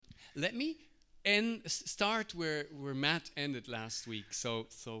let me start where Matt ended last week, so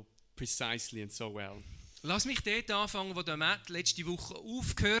precisely and so well. Lass mich dort anfangen, wo der Matt letzte Woche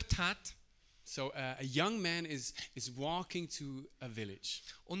aufgehört hat. So a young man is walking to a village.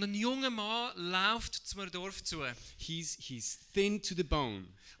 Und ein junger Mann läuft zu einem Dorf zu. He's thin to the bone,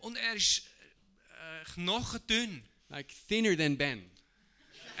 Und er ist knochendünn. like thinner than Ben,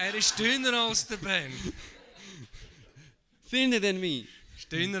 Er ist dünner als der Ben. thinner than me.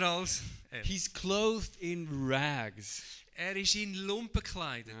 Ist dünner als er. He's clothed in rags. Er ist in Lumpen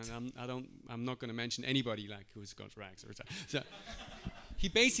gekleidet. And I'm not going to mention anybody like who's got rags. So he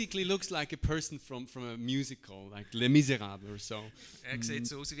basically looks like a person from a musical, like Les Miserables or so. Er sieht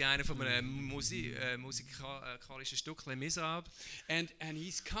so aus wie einer von einem musikalischen Stück, Les Miserables. And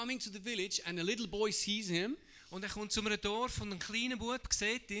he's coming to the village, and a little boy sees him, Und er kommt zu einem Dorf und ein kleiner Bub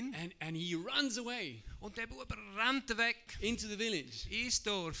sieht ihn. and he runs away Und der Bub rennt weg into the village. ins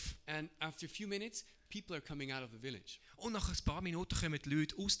Dorf. And after a few minutes, people are coming out of the village. Und nach ein paar Minuten kommen die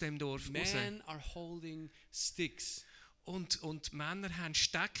Leute aus dem Dorf raus. Men are holding sticks. Und Männer haben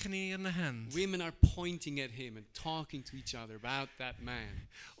Stecken in ihren Händen. Women are pointing at him and talking to each other about that man.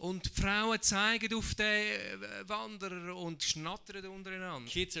 Und die Frauen zeigen auf den Wanderer und schnattern untereinander.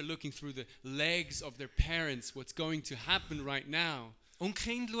 Kids are looking through the legs of their parents, what's going to happen right now. Und die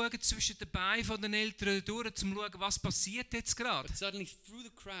Kinder schauen zwischen den Beinen der Eltern durch, um zu schauen, was passiert jetzt gerade. But suddenly through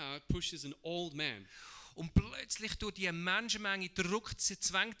the crowd pushes an old man. Und plötzlich durch die Menschenmenge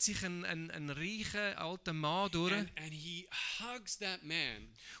zwängt sich ein reicher alter Mann durch. And he hugs that man,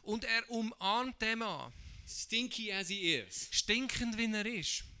 Und er umarmt den Mann, stinky as he is, stinkend wie er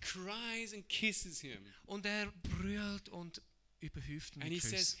ist. cries and kisses him. Und er brüllt und überhäuft ihn And he mit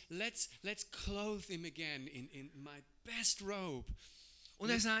says, Küssen. let's clothe him again in my best robe. Und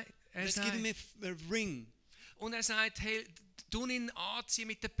er sagt, Let's give him a ring. hey, tu ihn anziehen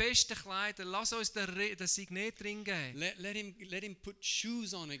mit den besten Kleidern, lass uns den Signetring geben. Let him put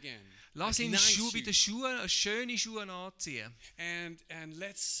shoes on again. Lass like ihn nice bei den Schuhen, schöne Schuhe anziehen. And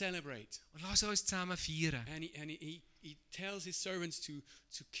let's celebrate. Und lass uns zusammen feiern. And he tells his servants to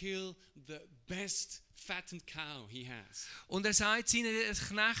kill the best fattened cow he has. Und er sagt seinen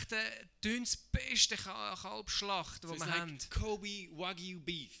Knechten, das beste Kalbschlacht, So das it's wir haben. like Kobe Wagyu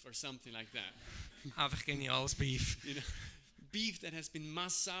beef or something like that. Einfach geniales Beef. You know, beef that has been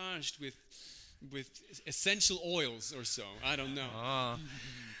massaged with essential oils or so. I don't know.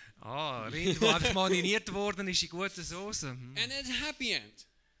 Rind, das einfach mariniert worden ist in guter Soße. And it's a happy end.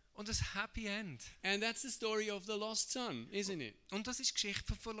 Und ein Happy End. And that's the story of the lost son, isn't it? Und das ist die Geschichte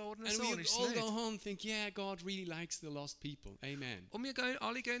vom verlorenen And Sohn, we ist es all nicht? go home and think, yeah, God really likes the lost people. Amen. Und wir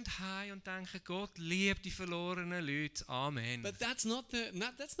alle gehen heim und denken, Gott liebt die verlorenen Leute. Amen. But that's not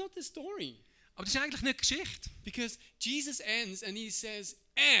the story. Aber das ist eigentlich nicht die Geschichte. Because Jesus ends and he says,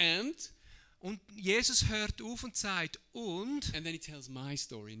 and Und Jesus hört auf und sagt, und then he tells my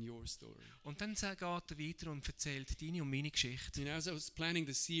story and your story. dann geht er weiter und erzählt deine und meine Geschichte. You know, as I was planning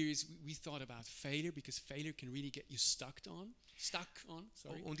the series, we thought about failure because failure can really get you stuck on.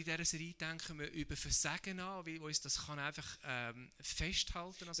 Sorry. Und in dieser Serie denken wir über Versagen an, wie uns das kann einfach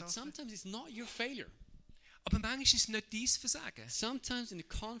festhalten an But Sachen. sometimes it's not your failure. Aber manchmal ist es nicht dein Versagen. Sometimes in a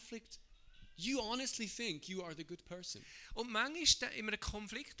conflict, you honestly think you are the good person. Und manchmal in einem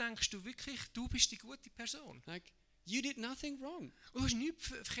Konflikt denkst du wirklich, du bist die gute Person. Like, you did nothing wrong. Und du hast nichts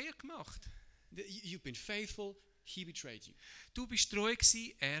verkehrt gemacht. You've been faithful, he betrayed you. Du bist treu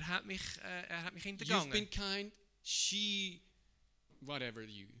gewesen, er hat mich You've hintergangen. been kind, she, whatever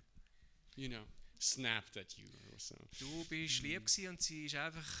you know, snapped at you or so. Du bist lieb gewesen und sie ist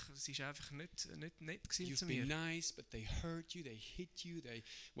einfach nicht nett gewesen You've zu been mir. nice, but they hurt you, they hit you, they,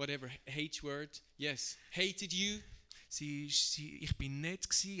 whatever H word, yes, hated you. Ich bin nett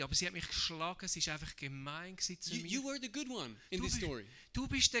gewesen, aber sie hat mich geschlagen, sie ist einfach gemein gewesen zu You mir. were the good one in Du this bist- story. Du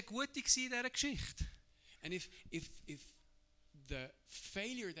bist der Gute gewesen in dieser Geschichte. And if the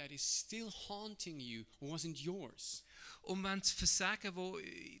failure that is still haunting you wasn't yours, Und wenn das Versagen, das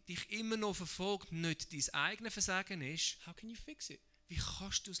dich immer noch verfolgt, nicht dein eigenes Versagen ist, how can you fix it? wie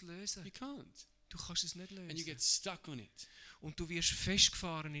kannst du es lösen? You can't. Du kannst es nicht And you lösen. get stuck on it. Und du wirst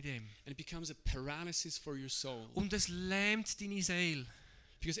festgefahren in dem. And it becomes a paralysis for your soul. Und es lähmt deine Seele.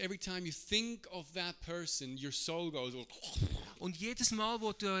 Because every time you think of that person, your soul goes, Und jedes Mal,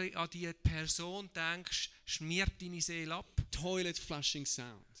 wo du an diese Person denkst, schmiert deine Seele ab. toilet flushing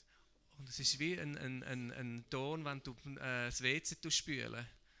sound. Und es ist wie ein Ton, wenn du das WC spülen.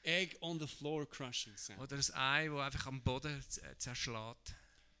 Egg on the floor crushing sound. Oder ein Ei, das einfach am Boden zerschlägt.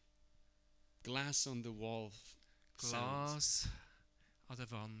 Glass on the wall sound. Glas an der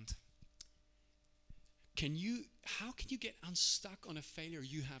Wand. how can you get unstuck on a failure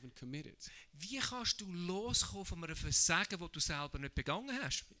you haven't committed? Wie kannst du loskommen von einem Versagen, das du selber nicht begangen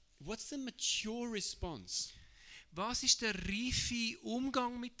hast? What's the mature response? Was ist der reife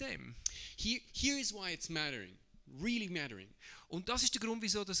Umgang mit dem? Here is why it's mattering, really mattering. Und das ist der Grund,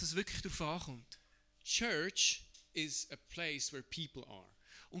 wieso dass es wirklich darauf ankommt. Church is a place where people are.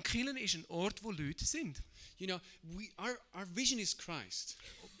 Und Kirche ist ein Ort, wo Leute sind. You know, our vision is Christ,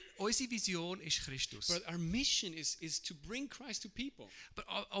 Unsere Vision ist Christus. but our mission is to bring Christ to people.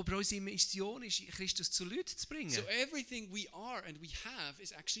 Aber unsere Mission ist, Christus zu Leuten zu bringen. So everything we are and we have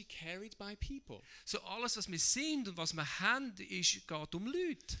is actually carried by people. So alles, was wir sind und was wir haben, geht um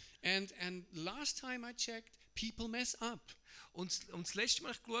Leute. And last time I checked, people mess up. Und das letzte Mal,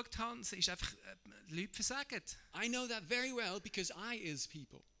 als ich geschaut habe, ist einfach, Leute versagen. I know that very well because I is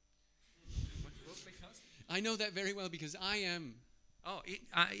people. I know that very well because I am. Oh,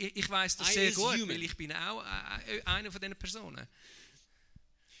 ich weiß das I sehr is gut, human. weil ich bin auch einer von diesen Personen.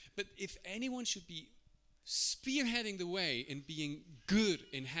 But if anyone should be spearheading the way in being good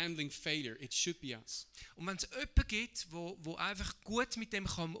in handling failure, it should be us. Und wenn es jemanden gibt, wo einfach gut mit dem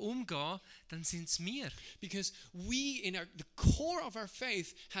kann umgehen kann, dann sind es wir. Because we, in the core of our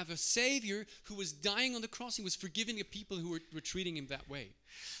faith, have a Savior who was dying on the cross. He was forgiving the people who were treating him that way.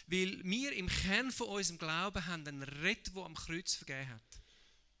 Weil wir im Kern von unserem Glauben haben einen Retter, der am Kreuz vergeben hat.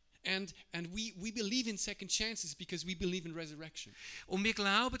 And we believe in second chances because we believe in resurrection. Und wir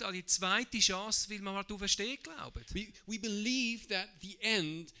glauben an die zweite Chance, weil wir an die Auferstehung glauben. We believe that the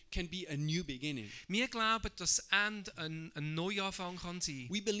end can be a new beginning. Wir glauben, dass das Ende ein Neuanfang kann sein.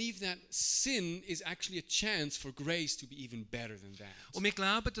 We believe that sin is actually a chance for grace to be even better than that. Und wir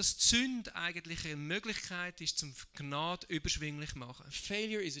glauben, dass die Sünde eigentlich eine Möglichkeit ist, zum Gnade überschwinglich zu machen.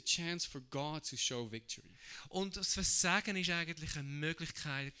 Failure is a chance for God to show victory. Und das Versagen ist eigentlich eine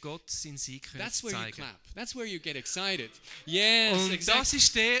Möglichkeit, Gott seinen Sieg zu That's where you zeigen. clap. That's where you get excited. Yes, Und exactly. das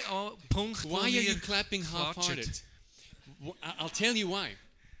ist der Punkt, wo Why are you wir clapping half-hearted? klatschen. I'll tell you why.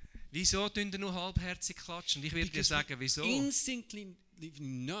 Wieso tun wir nur halbherzig klatschen? Und ich werde dir Because sagen, we wieso. instinctively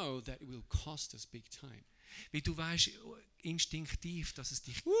know that it will cost us big time. Weil du weißt instinktiv, dass es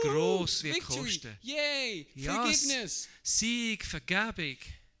dich Woo! gross wird Victory! kosten. Yay! Ja, Forgiveness! Sieg, Vergebung.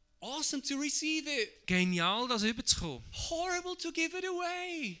 Awesome to receive it! Genial, das überzukommen. Horrible to give it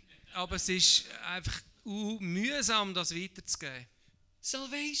away! Aber es ist einfach mühsam, das weiterzugeben.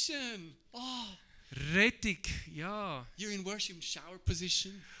 Salvation! Oh, Rettung, ja. you're in worship shower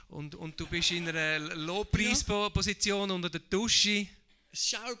position. Und du bist in einer Lobpreisposition unter der Dusche.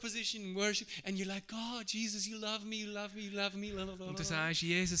 Shower position in worship, and you're like, God, Jesus, you love me, you love me, you love me. La, la, la, Und du la. sagst,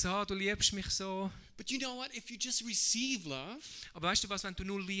 Jesus, du liebst mich so. But you know what? If you just receive love Aber weißt du was, wenn du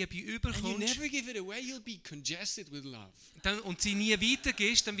nur Liebe and you überkommst never give it away, you'll be congested with love. und sie nie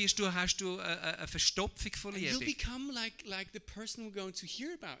weitergehst, dann hast du eine Verstopfung von And you'll Liebe. become like the person we're going to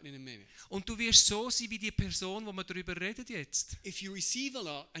hear about in a minute. Und du wirst so sein wie die Person, wo wir darüber reden jetzt. If you receive a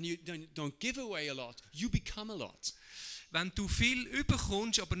lot and you don't give away a lot, you become a lot. Wenn du viel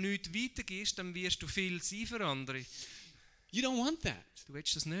überkommst, aber nichts weitergehst, dann wirst du viel sein für andere. You don't want that. Du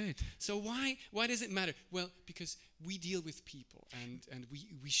willst das nicht. So why does it matter? Well, because we deal with people and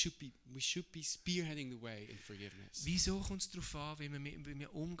we should be spearheading the way in forgiveness. Wieso kommt es darauf an, wie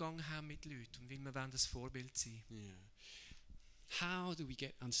wir Umgang haben mit Leuten und wie wir das Vorbild sein wollen? Yeah. How do we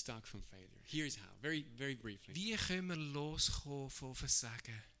get unstuck from failure? Here's how, very, very briefly. Wie können wir loskommen von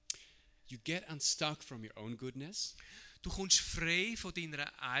Versagen? You get unstuck from your own goodness. Du kommst frei von deiner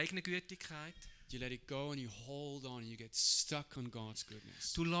eigenen Gütigkeit. You let it go and you hold on and you get stuck on God's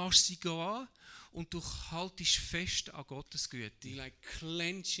goodness. Du lässt sie gehen und du haltest fest an Gottes Güte. You like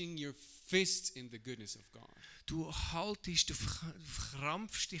clenching your fists in the goodness of God. Du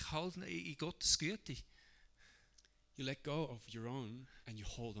verkrampfst dich halt in Gottes Güte. You let go of your own and you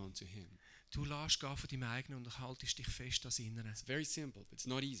hold on to Him. Du lässt gehen von deinem eigenen und haltest dich fest an Inneren. It's very simple, but it's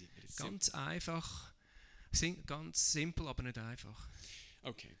not easy. But it's simple. Ganz einfach, ganz simpel, aber nicht einfach.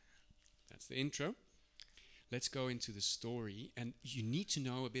 Okay, that's the intro. Let's go into the story, and you need to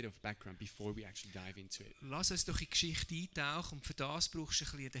know a bit of background before we actually dive into it. Lass uns doch in die Geschichte eintauchen und für das brauchst du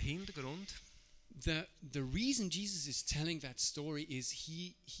ein bisschen den Hintergrund. The reason Jesus is telling that story is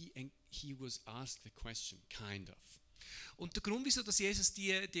he was asked the question, kind of. Und der Grund, wieso dass Jesus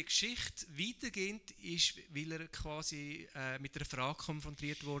die Geschichte weitergeht, ist, weil er quasi mit einer Frage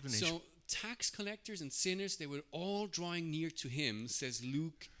konfrontiert worden ist. So tax collectors and sinners, they were all drawing near to him, says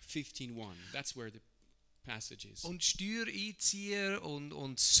Luke 15:1. That's where the passage is. Und Steuereinzieher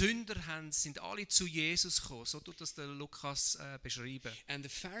und Sünder sind alle zu Jesus gekommen. So tut das der Lukas beschreiben. And the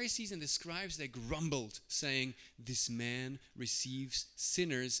Pharisees and the scribes, they grumbled, saying, "This man receives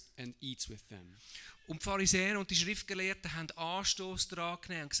sinners and eats with them." Und die Pharisäer und die Schriftgelehrten haben Anstoß daran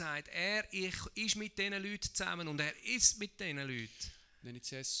genommen und gesagt, ist mit diesen Leuten zusammen und er ist mit diesen Leuten. Then it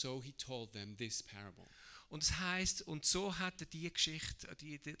says, so he told them this parable. Und es heisst, und so hat er die Geschichte,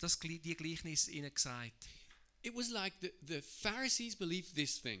 die Gleichnis ihnen gesagt. It was like the Pharisees believed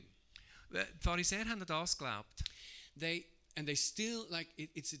this thing. Die Pharisäer haben das geglaubt. They still, like,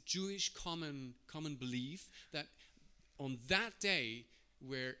 it's a Jewish common belief that on that day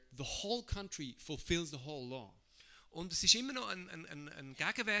where the whole country fulfills the whole law. Und es ist immer noch ein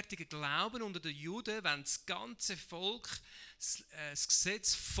gegenwärtiger Glauben unter den Juden, wenn das ganze Volk das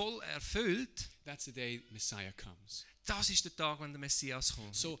Gesetz voll erfüllt. That's the day Messiah comes. Das ist der Tag, wenn der Messias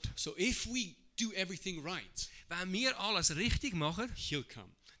kommt. So if we do everything right, wenn wir alles richtig machen, he'll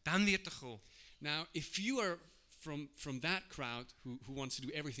come. dann wird er kommen. Now, if you are from that crowd who wants to do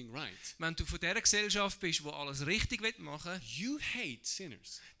everything right, wenn du von dieser Gesellschaft bist, die alles richtig machen will, you hate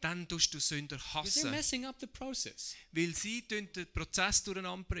sinners. Dann tust du Sünder Because they're hassen. messing up the process. Weil sie den Prozess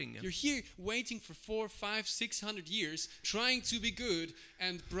durcheinander bringen. You're here waiting for 400, 500, 600 years, trying to be good,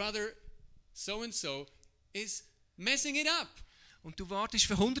 and brother so-and-so is messing it up. Und du wartest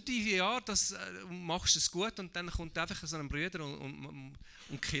für hunderte Jahre, machst es gut und dann kommt einfach so ein Bruder und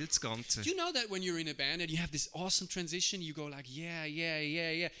killt das Ganze. Do you know that when you're in a band and you have this awesome transition, you go like, yeah, yeah,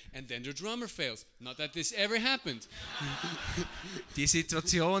 yeah, yeah, and then the drummer fails. Not that this ever happened. Die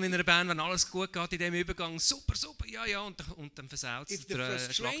Situation in einer Band, wenn alles gut geht in dem Übergang, super, super, ja, ja, und dann versaut es If the der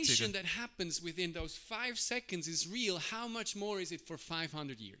frustration Schlagzeuger. that happens within those 5 seconds is real, how much more is it for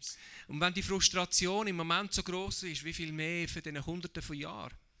 500 years? Und wenn die Frustration im Moment so groß ist, wie viel mehr für den Hunderten von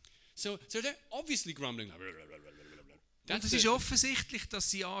Jahren? So they're obviously grumbling. Und es ist offensichtlich, dass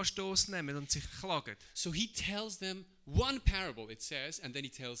sie Anstoß nehmen und sich klagen. So he tells them one parable, it says, and then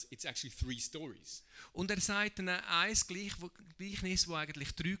it's actually 3 stories. Und er sagt ihnen ein Gleichnis, das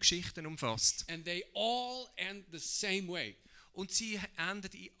eigentlich 3 Geschichten umfasst. And they all end the same way. Und sie enden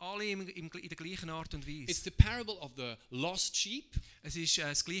alle in der gleichen Art und It's Weise. the parable of the lost sheep. Es ist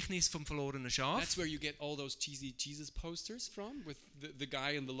das Gleichnis vom verlorenen Schaf. That's where you get all those cheesy Jesus posters from, with the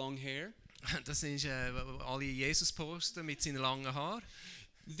guy in the long hair. Das sind alle Jesus-Poster mit seinen langen Haaren.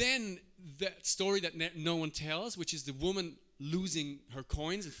 Then that story that no one tells, which is the woman losing her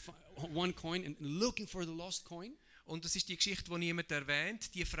coins, one coin, and looking for the lost coin. Und das ist die Geschichte, die niemand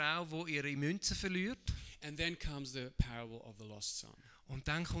erwähnt. Die Frau, die ihre Münzen verliert. And then comes the parable of the lost son. Und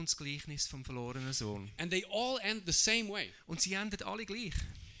dann kommt das Gleichnis vom verlorenen Sohn. And they all end the same way. Und sie enden alle gleich.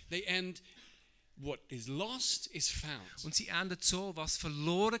 They end, what is lost is found. Und sie enden so, was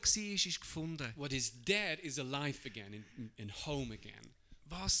verloren war, ist gefunden. What is dead is alive again and home again.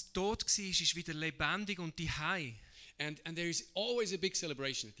 Was tot war, ist wieder lebendig und daheim. And there is always a big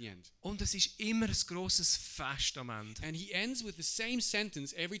celebration at the end. Und es ist immer ein grosses Fest am Ende. And he ends with the same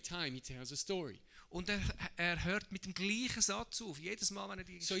sentence every time he tells a story. Und er hört mit dem gleichen Satz auf, jedes Mal, wenn er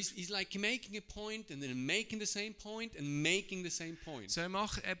die... So he's like making a point and then making the same point and making the same point. So er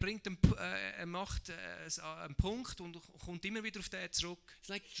macht einen Punkt und kommt immer wieder auf den zurück. It's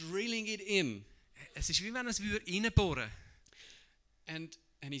like drilling it in. Es ist wie wenn er es reinbohren würde. And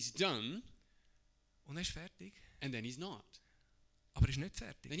he's done, Und er ist fertig. and then he's not. Aber er ist nicht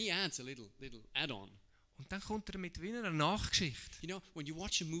fertig. Then he adds a little add-on. Und dann kommt er mit wie einer Nachgeschichte. You know, when you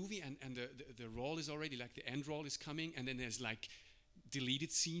watch a movie and the roll is already, like the end roll is coming, and then there's like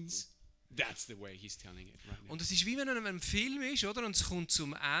deleted scenes, that's the way he's telling it right now. Und es ist wie wenn er in einem Film ist, oder? Und es kommt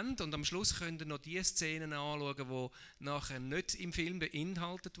zum Ende und am Schluss könnt ihr noch die Szenen anschauen, die nachher nicht im Film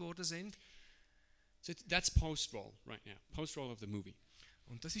beinhaltet worden sind. So that's post-roll right now, post-roll of the movie.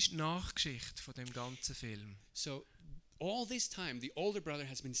 Und das ist die Nachgeschichte von dem ganzen Film. So all this time, the older brother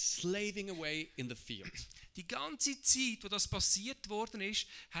has been slaving away in the field. Die ganze Zeit, wo das passiert worden ist,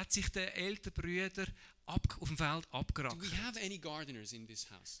 hat sich der ältere Bruder auf dem Feld Do abgerackert. we have any gardeners in this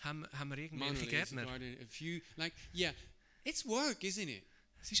house? Haben wir irgendwelche Manuel is a Gärtner? gardener. A few, like, yeah, it's work, isn't it?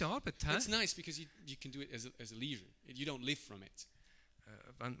 Es ist Arbeit. He? It's nice because you can do it as a leisure. You don't live from it.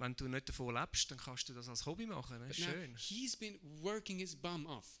 Wenn du nicht davon lebst, dann kannst du das als Hobby machen. Das But ist now schön. he's been working his bum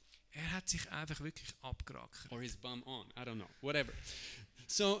off. Er hat sich einfach wirklich abgerackert. Or his bum on, I don't know, whatever.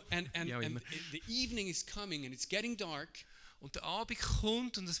 So, and Ja, immer. the evening is coming and it's getting dark, Und der Abend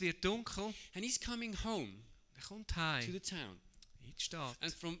kommt und es wird dunkel. and he's coming home Er kommt to heim the town. in die Stadt.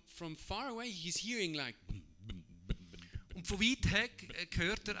 And from far away, he's hearing like, Und von weit weg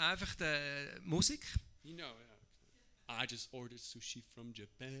hört er einfach die Musik. you know, I just ordered sushi from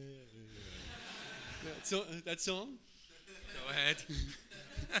Japan. That song? Go ahead.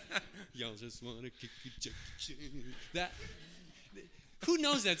 Y'all just wanna kick it, Jackie Chan. That. Who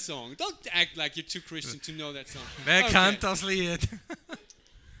knows that song? Don't act like you're too Christian to know that song. Wer Okay. kennt das Lied?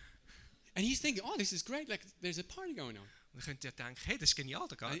 And he's thinking, oh, this is great, like there's a party going on. Und ich könnte ja denken, hey, das ist genial,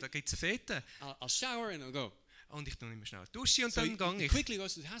 da gibt es eine Fete. I'll shower and I'll go. Und ich nehme schnell die Dusche und So dann gehe he ich. quickly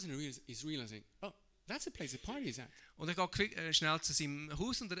goes to the house and he's realizing, oh, that's the place the party is at. Und er geht schnell zu seinem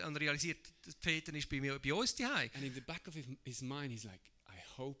Haus und realisiert, die Fete ist bei uns daheim. And in the back of his mind, he's like, I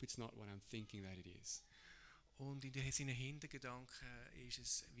hope it's not what I'm thinking that it is. Und in seinen Hintergedanken ist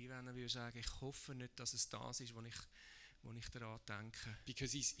es, wie wenn er würde sagen, ich hoffe nicht, dass es das ist, wo ich daran denke.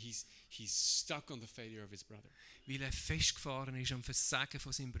 Because he's stuck on the failure of his brother. Weil er festgefahren ist am Versagen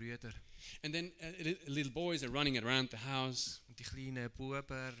von seinen Brüdern. And then little boys are running around the house Und die kleinen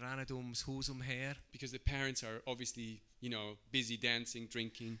Buben rennen ums Haus umher, because the parents are obviously, busy dancing,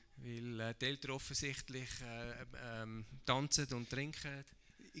 drinking. weil die Eltern offensichtlich tanzen und trinken.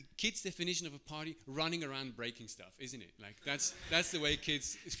 Kids' definition of a party: running around breaking stuff, isn't it? Like that's the way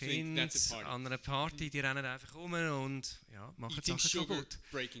kids think Kinder that's a party. an einer Party, die rennen einfach um und machen Eating Sachen sugar, kaputt.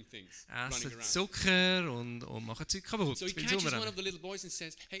 breaking things, running Essen around. Zucker und machen Zeug kaputt. So he Spielen catches one rumrennen. of the little boys and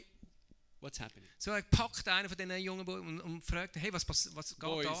says, "Hey, what's happening?" So er packt einen von diesen jungen Buben und fragt, hey, was geht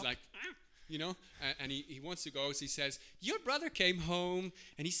Boy da? is like, and he wants to go. So he says, "Your brother came home,"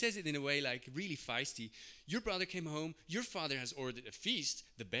 and he says it in a way like really feisty. "Your brother came home. Your father has ordered a feast,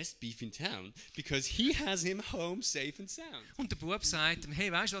 the best beef in town, because he has him home safe and sound." Und der Bub sagt ihm, hey,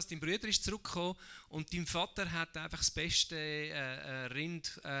 weißt du was, dein Bruder ist zurückgekommen und dein Vater hat einfach das beste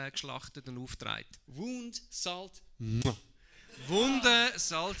Rind geschlachtet und aufgetragen. Wound, salt. Wunde,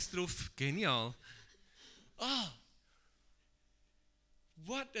 Salz drauf, genial.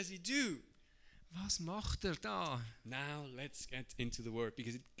 What does he do? Was macht er da? Now let's get into the word,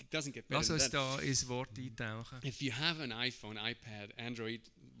 because it doesn't get better Lass than uns that. da ins Wort eintauchen. If you have an iPhone, iPad, Android,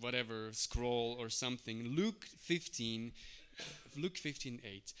 whatever, Scroll or something, Luke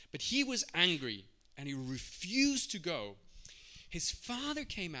 15:8. But he was angry and he refused to go. His father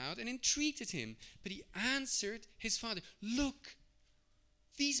came out and entreated him, but he answered his father, "Look,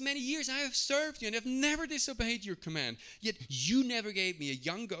 these many years I have served you and have never disobeyed your command. Yet you never gave me a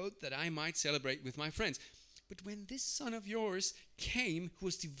young goat that I might celebrate with my friends. But when this son of yours came, who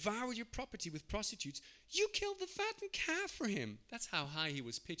has devoured your property with prostitutes, you killed the fattened calf for him." That's how high he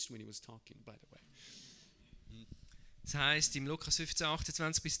was pitched when he was talking, by the way. Das heißt im Lukas 15,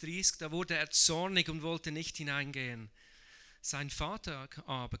 28 bis 30, da wurde er zornig und wollte nicht hineingehen. Sein Vater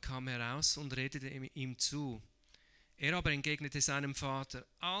aber kam heraus und redete ihm zu. Er aber entgegnete seinem Vater,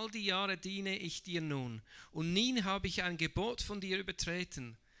 all die Jahre diene ich dir nun, und nie habe ich ein Gebot von dir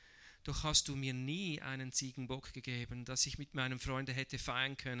übertreten. Doch hast du mir nie einen Ziegenbock gegeben, dass ich mit meinem Freunde hätte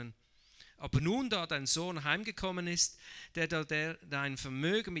feiern können. Aber nun, da dein Sohn heimgekommen ist, der dein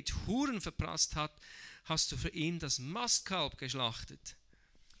Vermögen mit Huren verprasst hat, hast du für ihn das Mastkalb geschlachtet.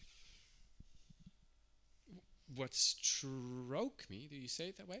 What struck me, do you say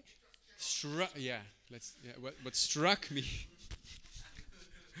it that way? What struck me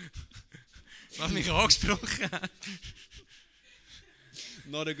Was mich angesprochen hat.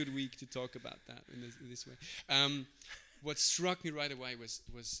 not a good week to talk about that in this way. What struck me right away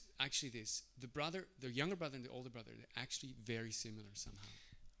was actually this: the younger brother and the older brother, they're actually very similar somehow.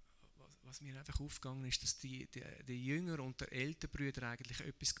 Was mir einfach aufgegangen ist, dass die Jünger und der ältere Brüder eigentlich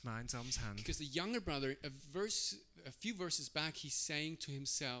etwas Gemeinsames haben. Because the younger brother, a few verses back, he's saying to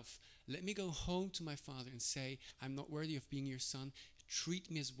himself, "Let me go home to my father and say, I'm not worthy of being your son.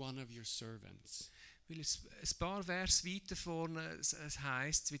 Treat me as one of your servants." Weil es ein paar Vers weiter vorne es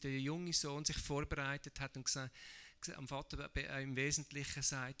heisst, wie der junge Sohn sich vorbereitet hat und am Vater im Wesentlichen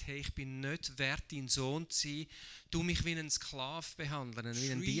sagt, hey, ich bin nicht wert, dein Sohn zu sein, du mich wie einen Sklav behandeln,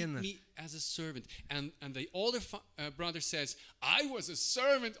 wie einen Diener. Treat me as a servant. And the older brother says, "I was a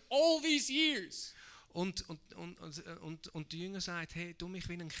servant all these years." Und der Jünger sagt, hey, du mich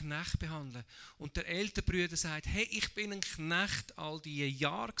wie einen Knecht behandeln. Und der ältere Bruder sagt, hey, ich bin ein Knecht all diese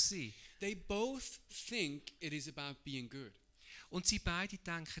Jahre gewesen. They both think it is about being good. Und sie beide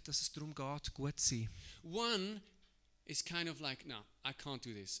denken, dass es darum geht, gut zu sein. One is kind of like, "No, I can't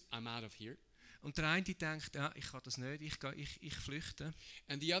do this. I'm out of here." Und der eine denkt, ja, ich kann das nicht, ich flüchte.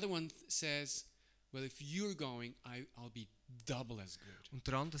 And the other one says, "Well, if you're going, I'll be double as good. Und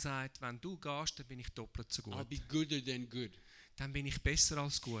der andere sagt, wenn du gehst, dann bin ich doppelt so I'll gut. be gooder than good. Dann bin ich besser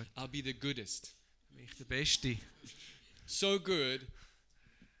als gut. I'll be the goodest. Dann bin ich der Beste. So good,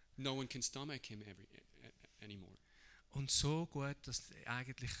 no one can stomach him anymore. Und so gut, dass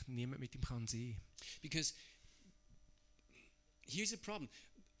eigentlich niemand mit ihm kann sein. Because here's the problem.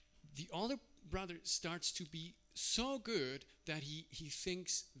 The older brother starts to be so good that he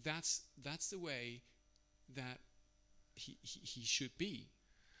thinks that's the way that he should be.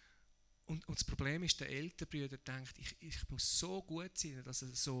 Und das Problem ist, der ältere Bruder denkt, ich muss so gut sein, dass er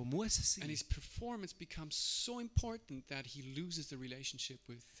so muss sein. And his performance becomes so important that he loses the relationship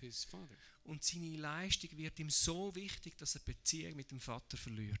with his father. Und seine Leistung wird ihm so wichtig, dass er die Beziehung mit dem Vater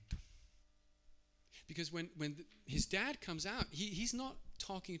verliert. Because when his dad comes out, he's not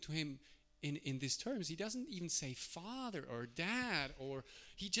talking to him in these terms. He doesn't even say father or dad, or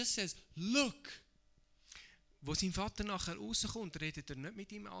he just says, look. Wo sein Vater nachher rauskommt, redet er nicht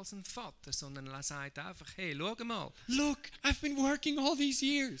mit ihm als ein Vater, sondern er sagt einfach, hey, schau mal. Look, I've been working all these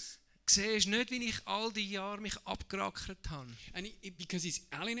years. Siehst nicht, wie ich all die Jahre mich abgerackert habe. And because he's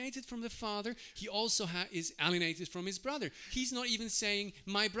alienated from the father, he also is alienated from his brother. He's not even saying,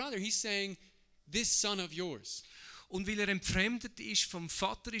 my brother, he's saying, this son of yours. Und weil er entfremdet ist vom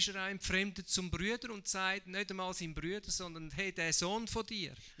Vater, ist er auch entfremdet zum Bruder und sagt nicht einmal sein Bruder, sondern hey, der Sohn von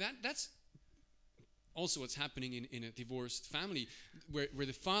dir. That's also what's happening in a divorced family, where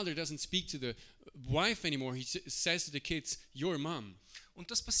the father doesn't speak to the wife anymore. He says to the kids, your mom.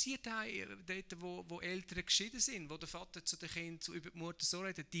 Und das passiert auch dort, wo Eltern geschieden sind, wo der Vater zu den Kindern über die Mutter so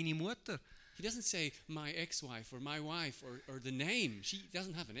redet, deine Mutter. He doesn't say my ex-wife or my wife or the name. She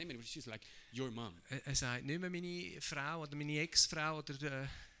doesn't have a name anymore. She's like your mom. Er sagt nicht mehr meine Frau oder meine Ex-Frau oder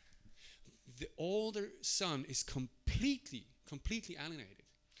The older son is completely alienated.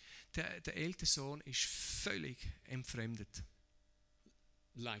 Der ältere Sohn ist völlig entfremdet.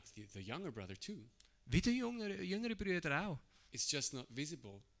 Like the younger brother too. Wie der jüngere Brüder auch. It's just not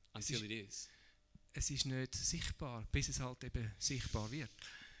visible until it is. Es ist nicht sichtbar, bis es halt eben sichtbar wird.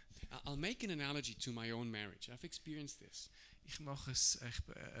 I'll make an analogy to my own marriage. I've experienced this. Ich mache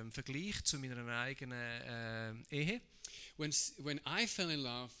einen Vergleich zu meiner eigenen Ehe. When I fell in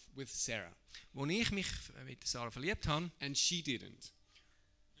love with Sarah. Wo ich mich mit Sarah verliebt habe. And she didn't.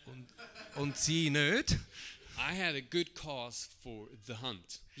 Und sie nicht. I had a good cause for the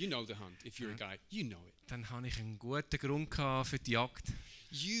hunt. You know the hunt. If you're a guy, you know it. Dann hatte ich einen guten Grund für die Jagd.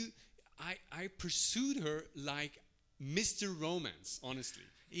 I pursued her like Mr. Romance, honestly.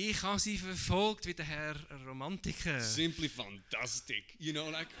 Ich habe sie verfolgt wie der Herr Romantiker. Simply fantastic. You know,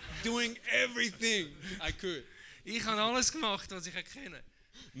 like doing everything I could. Ich habe alles gemacht, was ich erkenne.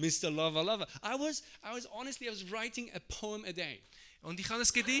 Mr. Lover, lover. I was writing a poem a day. Und ich habe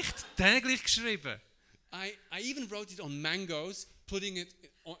das Gedicht täglich geschrieben. I even wrote it on mangoes, putting it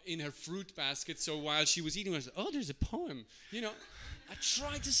in her fruit basket, so while she was eating, I was like, oh, there's a poem. You know, I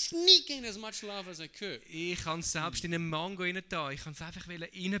tried to sneak in as much love as I could. Ich habe es selbst in einen Mango reingetan. Ich wollte es einfach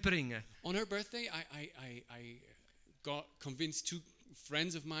reinbringen. On her birthday, I got convinced two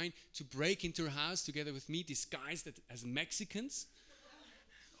friends of mine to break into her house together with me, disguised as Mexicans.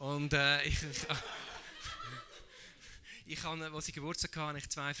 Und ich habe, als ich Geburtstag hatte, habe ich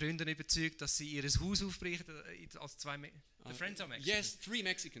zwei Freunde überzeugt, dass sie ihr Haus aufbrechen als zwei the Friends are Mexicans. Yes, 3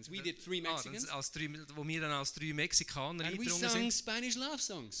 Mexicans. We did 3 Mexicans. Wo wir dann als 3 Mexikaner and we eingedrungen sang sind. Spanish love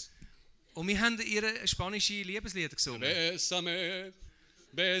songs. Und wir haben ihre spanische Liebeslieder gesungen. Bésame,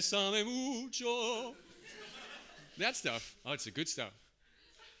 bésame mucho. That stuff. Oh, it's the good stuff.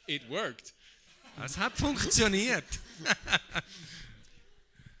 It worked. Es hat funktioniert.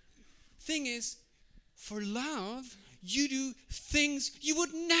 Thing is, for love, you do things you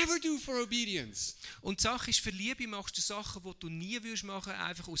would never do for obedience. Und die Sache ist, für Liebe machst du Sachen, die du nie würdest machen,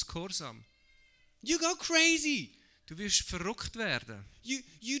 einfach aus Gehorsam. You go crazy. Du wirst verrückt werden.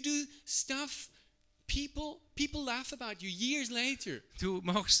 You do stuff people laugh about you years later. Du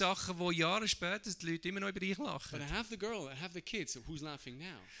machst Sachen, wo Jahre später die Leute immer noch über dich lachen. But I have the girl, I have the kids, so who's laughing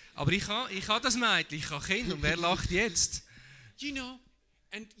now? Aber ich habe das Mädchen, ich habe Kinder und wer lacht jetzt? You know,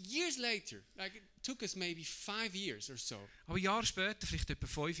 and years later, like it took us maybe 5 years or so. Aber Jahre später, vielleicht etwa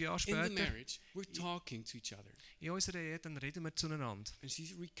 5 Jahre In später, the marriage, we're talking to each other. in unserer Ehe, dann reden wir zueinander. And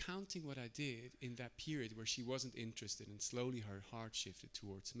she's recounting what I did in that period where she wasn't interested, and slowly her heart shifted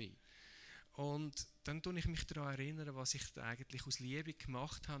towards me. Und dann tue ich mich daran erinnern, was ich eigentlich aus Liebe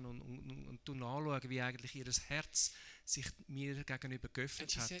gemacht habe und anschauen, wie eigentlich ihr Herz sich mir gegenüber And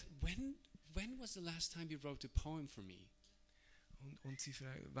geöffnet she hat. said, when was the last time you wrote a poem for me? Und sie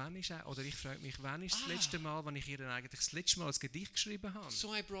fragt, ich frage mich, wann ist das letzte Mal, wenn ich ihr eigentlich das letzte Mal ein Gedicht geschrieben habe?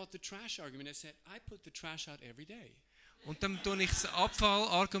 So I brought the trash argument. I said, I put the trash out every day. Und dann tue ich das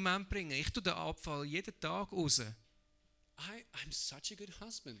Abfallargument bringen. Ich tue den Abfall jeden Tag raus. I'm such a good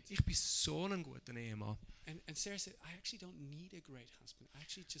husband. Ich bin so ein guter Ehemann. And Sarah said, I actually don't need a great husband. I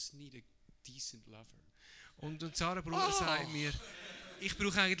actually just need a decent lover. Und Sarah Bruder sagt mir, ich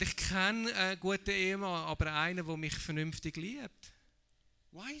brauche eigentlich keinen guten Ehemann, aber einen, der mich vernünftig liebt.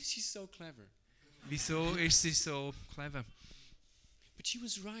 Why is she so clever? Wieso ist sie so clever? But she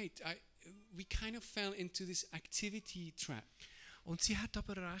was right. We kind of fell into this activity trap. Und sie hat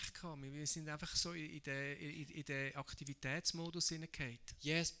aber recht gehabt. Wir sind einfach so in den Aktivitätsmodus hineingehauen.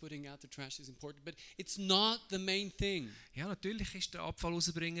 Yes, putting out the trash is important, but it's not the main thing. Ja, natürlich ist der Abfall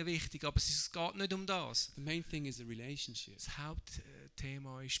rausbringen wichtig, aber es geht nicht um das. The main thing is the relationship. Das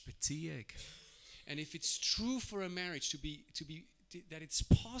Hauptthema ist Beziehung. And if it's true for a marriage that it's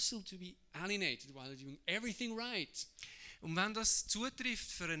possible to be alienated while doing everything right. Und wenn das zutrifft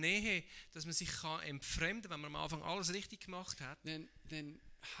für eine Ehe, dass man sich kann entfremden kann, wenn man am Anfang alles richtig gemacht hat, Then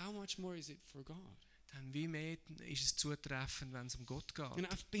how much more is it for God? dann wie mehr ist es zutreffend, wenn es um Gott geht. And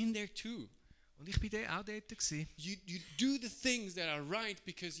I've been there too. Und ich bin auch dort gewesen. You do the things that are right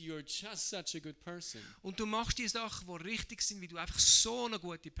because you're just such a good person. Und du machst die Sachen, die richtig sind, weil du einfach so eine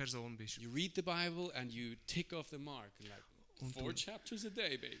gute Person bist. You read the Bible and you tick off the mark. Like Und 4 chapters a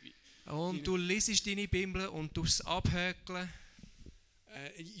day, baby. Und du liest deine Bibel und du es abhäkeln.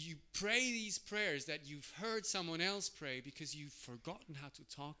 You pray these prayers that you've heard someone else pray because you've forgotten how to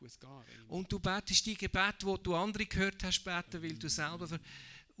talk with God anymore. Und du betest die Gebete, die du andere gehört hast beten, weil du selber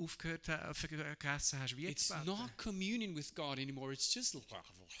vergessen hast, wie It's zu beten. not communion with God anymore. It's just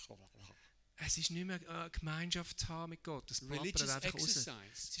Es ist nicht mehr eine Gemeinschaft zu haben mit Gott. Das plappert religious einfach raus. exercise.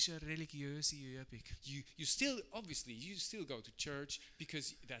 Es ist eine religiöse Übung. You still go to church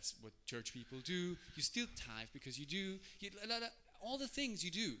because that's what church people do. You still tithe because you do. All the things you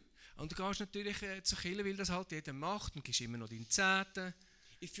do. Und du gehst natürlich zur Kirche, weil das halt jeder macht und gibst immer noch deinen Zehnten.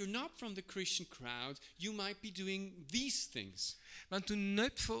 If you're not from the Christian crowd, you might be doing these things. Wenn du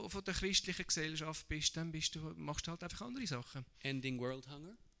nicht von der christlichen Gesellschaft bist, dann machst du halt einfach andere Sachen. Ending world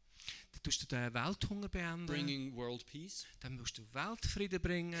hunger, Dann tust du den Welthunger beenden, bringing world peace, dann musst du Weltfrieden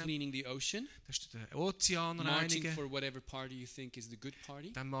bringen, cleaning the ocean, dann musst du den Ozean marching reinigen, for whatever party you think is the good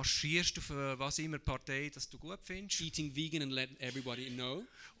party, dann marschierst du für was immer Partei, das du gut findest, eating vegan and letting everybody know,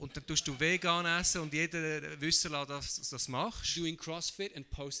 und dann tust du vegan essen und jeder wissen lassen, dass du das machst. doing CrossFit and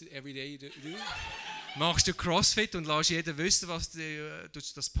post it every day you do. Machst du Crossfit und lässt jeden wissen, was du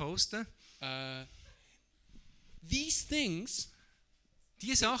das posten. These things,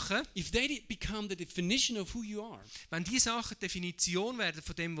 Diese Sachen, if they become the definition of who you are, wenn diese Sachen die Definition werden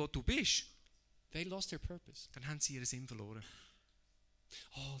von dem, wo du bist, they lost their purpose. dann haben sie ihren Sinn verloren.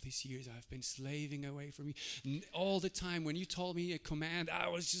 All these years I've been slaving away from you. All the time when you told me a command, I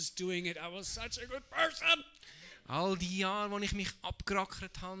was just doing it. I was such a good person. All die Jahre, wo ich mich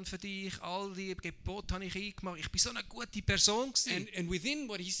abgerackert habe für dich, all die Gebote habe ich eingemacht. Ich bin so eine gute Person gewesen. And within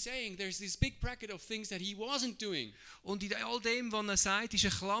what he's saying, there's this big bracket of things that he wasn't doing. Und in all dem, was er sagt, ist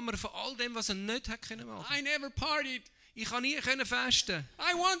eine Klammer von all dem, was er nicht hat können machen. I never partied. Ich kann nie festen.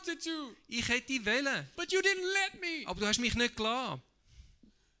 I wanted to, Ich hätte wollen, but you didn't let me. aber du hast mich nicht gelassen.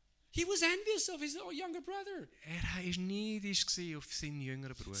 He was envious of his younger brother. Er war neidisch auf seinen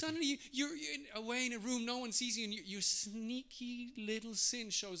jüngeren Bruder. Suddenly, you're away in a room, no one sees you, and your sneaky little sin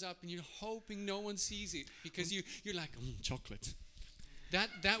shows up, and you're hoping no one sees it because you're like, chocolate.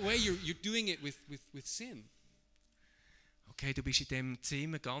 That way, you're doing it with sin. Okay, du bist in dem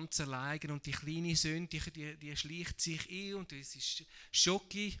Zimmer ganz allein und die kleine Sünde, die schleicht sich ein und es ist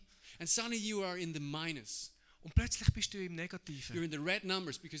Schocki. And suddenly, you are in the minus. Und plötzlich bist du im Negativen. You're in the red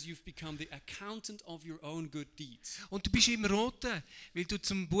numbers because you've become the accountant of your own good deeds. Und du bist im Roten, weil du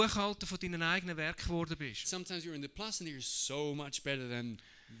zum Buchhalter von deinen eigenen Werken geworden bist. Sometimes you're in the plus and you're so much better than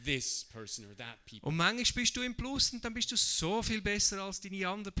this person or that people. Und manchmal bist du im Plus und dann bist du so viel besser als deine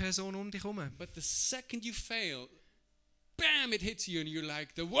andere Person um dich herum. But the second you fail, bam, it hits you and you're like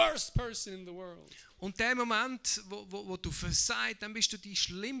the worst person in the world. Und der Moment, wo du versagst, dann bist du die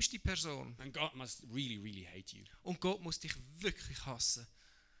schlimmste Person. And God must really, really hate you. Und Gott muss dich wirklich hassen.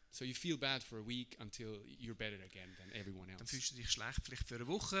 So you feel bad for a week until you're better again than everyone Dann else. fühlst du dich schlecht, vielleicht für eine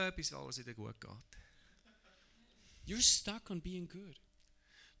Woche, bis alles wieder gut geht. You're stuck on being good.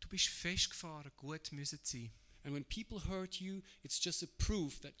 Du bist festgefahren, gut müssen zu sein. And when people hurt you, it's just a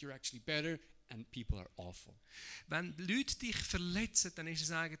proof that you're actually better and people are awful. Wenn Leute dich verletzen, dann ist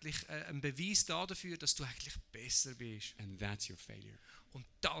es eigentlich ein Beweis dafür, dass du eigentlich besser bist. And that's your failure. Und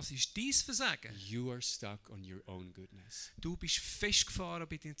das ist dein Versagen. You are stuck on your own goodness. Du bist festgefahren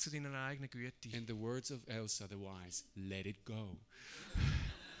zu deiner eigenen Güte. In the words of Elsa the Wise, let it go.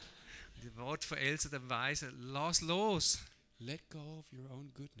 Das Wort von Elsa der Weise, lass los. Let go of your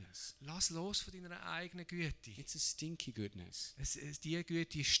own goodness. Lass los von deiner eigenen Güte. It's a stinky goodness. Die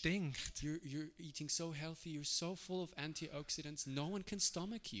Güte stinkt. You're eating so healthy, you're so full of antioxidants, no one can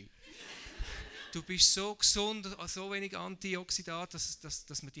stomach you. Du bist so gesund, so wenig Antioxidant,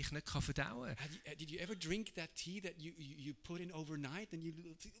 dass man dich nicht verdauen kann. Did you ever drink that tea that you put in overnight and you...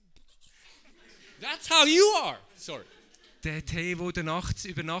 That's how you are. Sorry. Der Tee, den du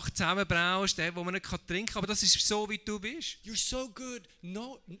über Nacht zusammenbraust, der, den man nicht trinken kann. Aber das ist so, wie du bist. You're so good.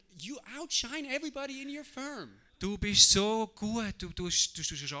 No, you outshine everybody in your firm. Du bist so gut. Du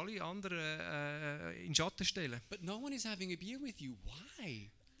tust alle anderen in den Schatten stellen. But no one is having a beer with you.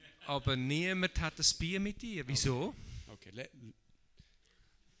 Why? Aber niemand hat ein Bier mit dir. Wieso? Okay,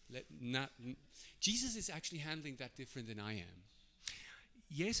 Jesus is actually handling that different than I am.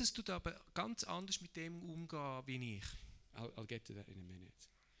 Jesus tut aber ganz anders mit dem umgehen wie ich. I'll get to that in a minute.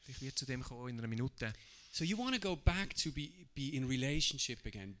 Ich werde zu dem kommen in einer Minute. So you want to go back to be in relationship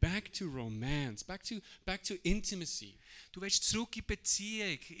again, back to romance, back to intimacy. Du willst zurück in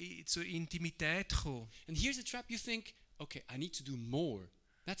Beziehung, zur Intimität kommen. And here's a trap. You think, okay, I need to do more.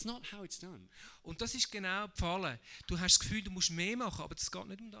 That's not how it's done. Und das ist genau die Falle. Du hast das Gefühl, du musst mehr machen, aber das geht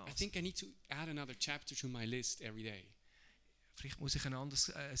nicht um I das. think I need to add another chapter to my list every day. Vielleicht muss ich ein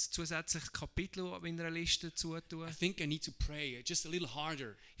zusätzliches Kapitel in einer Liste I zutun. think I need to pray just a little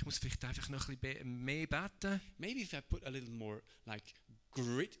harder. Ich muss vielleicht einfach noch ein bisschen mehr beten. Maybe if I put a little more like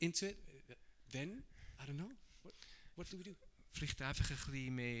grit into it, then I don't know. What do we do? Vielleicht einfach ein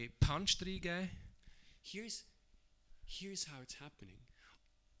bisschen mehr Punch reingeben. Here's how it's happening.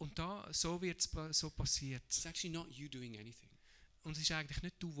 Und so wird es so passiert. It's actually not you doing anything. Und es ist eigentlich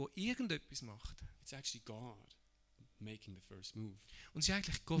nicht du, der irgendetwas macht. It's actually God making the first move. Und es ist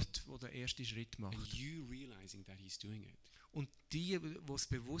eigentlich Gott, der den ersten Schritt And macht. you realizing that He's doing it. Und die, wo es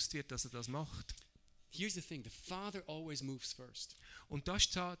bewusst wird, dass er das macht. Here's the thing, the Father always moves first. Und das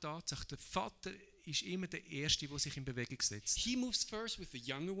ist die Tatsache. Der Vater ist immer der Erste, der sich in Bewegung setzt. He moves first with the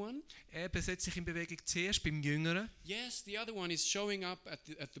younger one. Er setzt sich in Bewegung zuerst beim Jüngeren. Yes, the other one is showing up at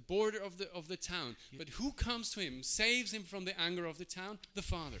the border of the town. But who comes to him, saves him from the anger of the town? The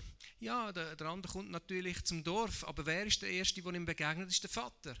Father. Ja, der andere kommt natürlich zum Dorf, aber wer ist der Erste, der ihm begegnet? Das ist der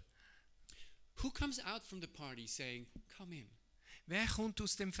Vater. Who comes out from the party saying, come in? Wer kommt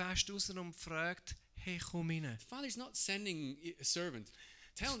aus dem Fest raus und fragt, hey, komm rein? The Father's not sending a servant,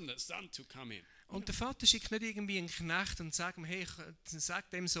 telling the son to come in. Und der Vater schickt nicht irgendwie einen Knecht und sagt ihm, hey, sag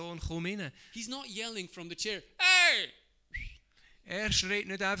dem Sohn, komm rein. He's not yelling from the chair, hey! Er schreit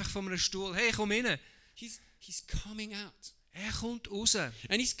nicht einfach von einem Stuhl, hey, komm rein. He's coming out. Er kommt raus. And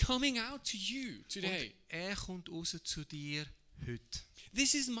he's coming out to you today. Und er kommt raus zu dir heute.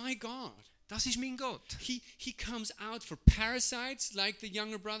 This is my God. Das ist mein Gott. He comes out for parasites like the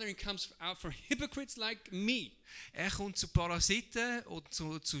younger brother and comes out for hypocrites like me. Er kommt zu Parasiten und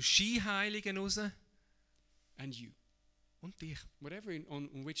zu Skiheiligen raus. And you. Und dich. Whatever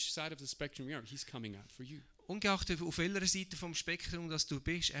on which side of the spectrum you are, he's coming out for you. Ungeachtet auf welcher Seite vom Spektrum dass du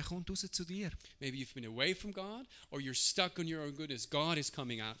bist, er kommt raus zu dir. Maybe you've been away from God or you're stuck on your own goodness. God is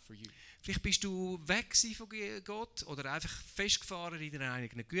coming out for you. Vielleicht bist du weg von Gott oder einfach festgefahren in deiner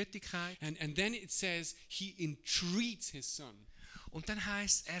eigenen Gütigkeit. And then it says he entreats his son. Und dann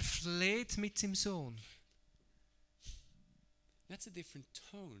heißt er fleht mit seinem Sohn. That's a different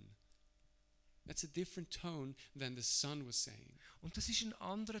tone. That's a different tone than the son was saying. Und das ist ein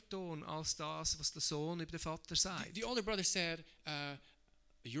anderer Ton als das, was der Sohn über den Vater sagt. The older brother said,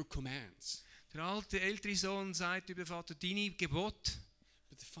 your commands. Der ältere Sohn sagt über den Vater, deine Gebote.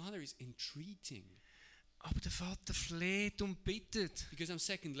 But the father is entreating. Aber der Vater fleht und bittet. Because I'm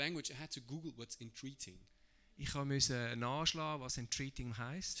second language, I had to Google what's entreating. Ich musste nachschlagen, was entreating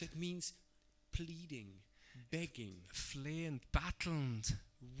heisst. So it means pleading, begging, Flehend, bettelnd,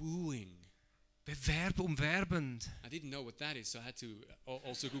 wooing. umwerbend. I didn't know what that is, so I had to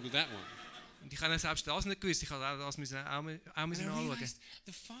also Google that one. Und ich habe selbst das nicht gewusst. Ich habe auch das auch And I anschauen. realized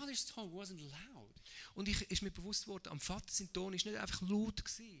the father's tone wasn't loud. Und ist mir bewusst geworden, am Vater sein Ton ist nicht einfach laut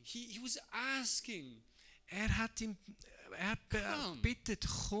gewesen. He was asking. Er hat gebeten,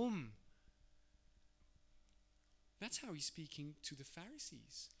 komm. That's how he's speaking to the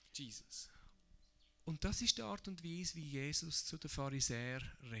Pharisees, Jesus. Und das ist die Art und Weise, wie Jesus zu den Pharisäern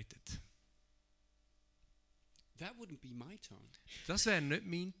redet. That wouldn't be my tone. Das wäre nicht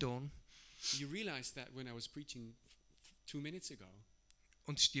mein Ton. You realize that when I was preaching 2 minutes ago.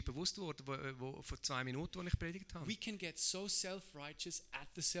 Und es ist dir bewusst geworden, wo vor 2 Minuten, als ich predigt habe. We can get so self-righteous at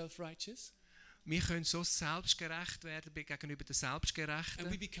the self-righteous. Wir können so selbstgerecht werden gegenüber den And we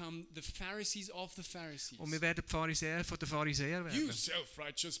Selbstgerechten. become the Pharisees of the Pharisees. Und wir werden die Pharisäer von den Pharisäern You werden.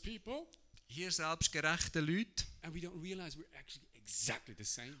 self-righteous people. Hier selbstgerechte Leute. And we don't realize we're actually exactly the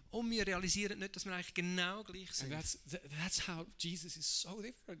same. Und wir realisieren nicht, dass wir eigentlich genau gleich And sind. that's how Jesus is so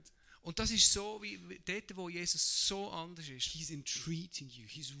different. Und das ist so, wie dort, wo Jesus so anders ist. He's entreating you.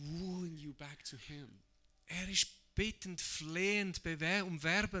 He's wooing you back to him. Er ist bittend, flehend,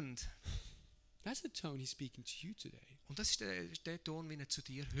 umwerbend. That's the tone he's speaking to you today. Und das ist der Ton, wie er zu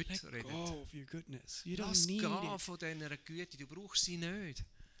dir heute Let redet. go of your goodness. You don't Lass need gehen it. von dieser Güte, du brauchst sie nicht.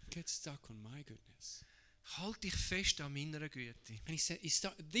 Get stuck on my goodness. Halt dich fest an meiner Güte. And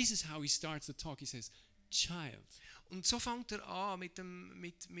this is how he starts the talk. He says, child. Und so fängt er an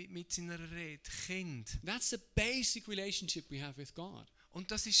mit seiner Rede, Kind. That's the basic relationship we have with God.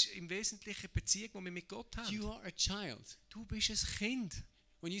 Und das ist im Wesentlichen die Beziehung, die wir mit Gott haben. You are a child. Du bist ein Kind.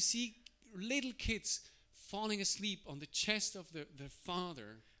 When you see little kids falling asleep on the chest of their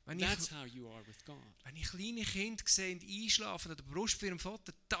father, that's how you are with God. Wenn ich kleine Kinder sehe, einschlafen an der Brust von ihrem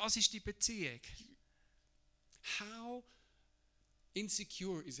Vater, das ist die Beziehung. How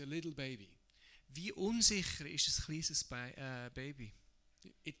insecure is a little baby? Wie unsicher ist ein kleines Baby?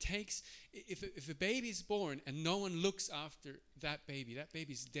 It takes, if a baby is born and no one looks after that baby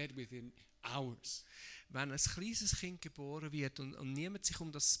is dead within hours. Wenn ein kleines Kind geboren wird und niemand sich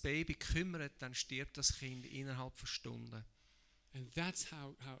um das Baby kümmert, dann stirbt das Kind innerhalb von Stunden. And that's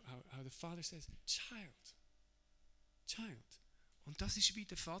how the father says, child. Und das ist, wie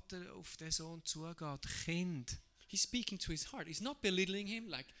der Vater auf den Sohn zugeht, Kind. He's speaking to his heart. He's not belittling him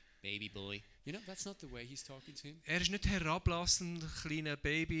like, baby boy. You know, that's not the way he's talking to him. Er ist nicht herablassend, kleiner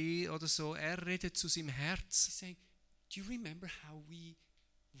Baby oder so. Er redet zu seinem Herz. He's saying, do you remember how we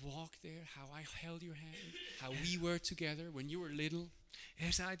walked there, how I held your hand, how we were together when you were little?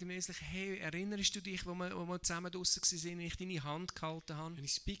 Er sagt im Wesentlichen, hey, erinnerst du dich, wo wir zusammen draussen waren, und ich deine Hand gehalten habe? And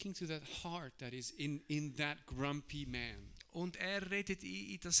he's speaking to that heart that is in that grumpy man. Und er redet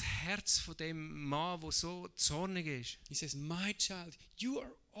in das Herz von dem Mann, der so zornig ist. He says, my child, you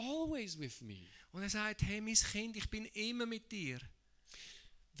are always with me. Und er sagt, hey, mein Kind, ich bin immer mit dir.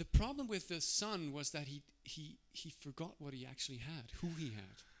 The problem with the son was that he forgot what he actually had, who he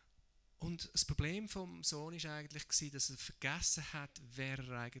had. Und das Problem vom Sohn ist eigentlich gewesen, dass er vergessen hat, wer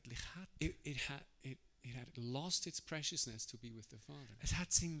er eigentlich hat. It had lost its preciousness to be with the Father. Es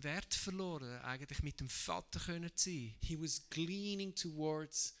hat seinen Wert verloren, eigentlich mit dem Vater können zu sein. He was gleaning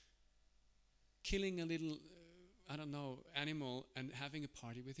towards killing a little, animal and having a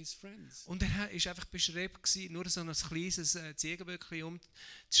party with his friends. Und er ist einfach bestrebt gewesen, nur so ein kleines Ziegenböckchen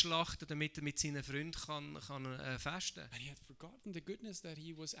umzuschlachten, damit er mit seinen Freunden kann festen. And he had forgotten the goodness that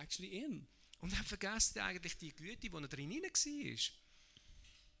he was actually in. Und er hat vergessen eigentlich die Güte, die er drin war.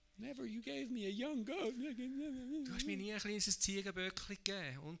 Never you gave me a young goat. Du hast mir nie ein kleines Ziegenböckchen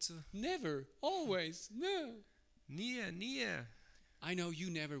gegeben. Und so. Never, always, no. Nie. I know you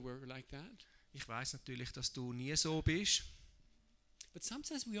never were like that. Ich weiß natürlich, dass du nie so bist. But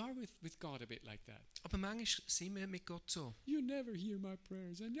sometimes we are with God a bit like that. Aber manchmal sind wir mit Gott so. You never hear my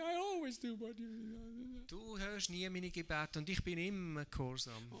prayers and I always do what you... Du hörst nie meine Gebete und ich bin immer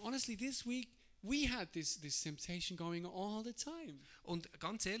gehorsam. Honestly, this week we had this temptation going all the time. Und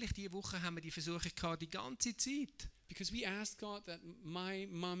ganz ehrlich, diese Woche haben wir die Versuchung gehabt, die ganze Zeit. Because we asked God that my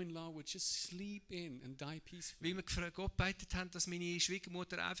mom-in-law would just sleep in and die peacefully. Weil wir Gott gebetet haben, dass meine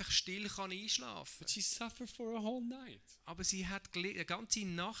Schwiegermutter einfach still einschlafen But kann. she suffered for a whole night. Aber sie hat eine ganze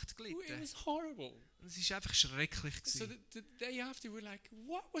Nacht It gelitten. was horrible. Und es war einfach schrecklich. So the day after we're like,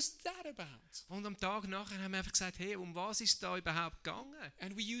 what was that about? Und am Tag nachher haben wir einfach gesagt, hey, um was ist da überhaupt gegangen?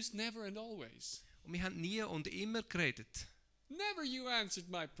 And we used never and always. Und wir haben nie und immer geredet. Never you answered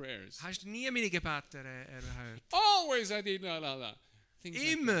my prayers. Hast du nie meine Gebete erhört? Always I did la. Things like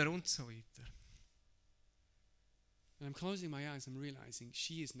that. Immer und so weiter. And I'm closing my eyes, I'm realizing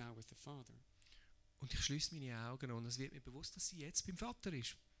she is now with the Father. Und ich schließe meine Augen und es wird mir bewusst, dass sie jetzt beim Vater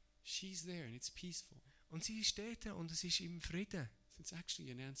ist. She's there and it's peaceful. Und sie steht da und es ist im Frieden. So it's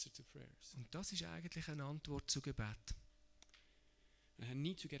actually an answer to prayers. Und das ist eigentlich eine Antwort zu Gebet. And I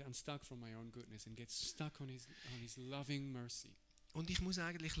need to get unstuck from my own goodness and get stuck on his loving mercy. Und ich muss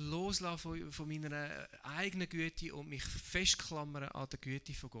eigentlich loslassen von meiner eigenen Güte und mich festklammern an der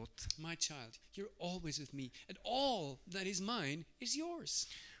Güte von Gott. My child, you're always with me, and all that is mine is yours.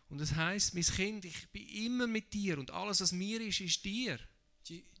 Und das heisst, mein Kind, ich bin immer mit dir und alles, was mir ist dir.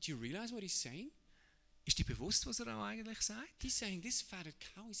 Do you realize what he's saying? Ist dir bewusst, was er auch eigentlich sagt? He's saying this fatted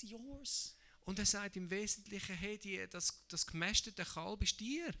cow is yours. Und er sagt im Wesentlichen, hey, das gemästete Kalb ist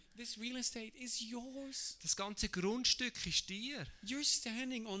dir. This real estate is yours. Das ganze Grundstück ist dir. You're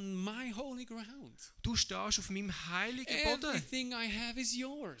standing on my holy ground. Du stehst auf meinem heiligen Boden. Everything I have is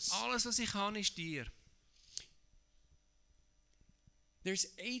yours. Alles, was ich habe, ist dir. There's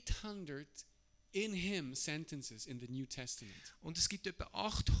 800 in him sentences in the New Testament. Und es gibt etwa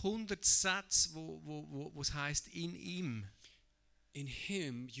 800 Sätze, wo es heißt in ihm. In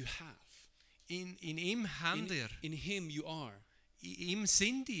him you have. In ihm haben wir. In him you are. In ihm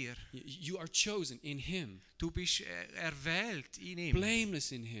sind ihr. You are chosen in him. Du bist erwählt in ihm.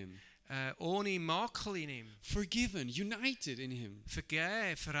 Blameless in him. ohne Makel in ihm, forgiven, united in Him.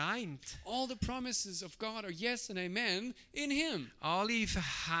 vergeben, vereint. All the promises of God are yes and amen in Him. Alle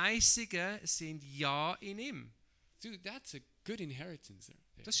Verheißungen sind Ja in ihm. Dude, that's a good inheritance there.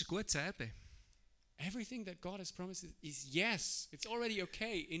 Das ist ein gutes Erbe. Everything that God has promised is yes. It's already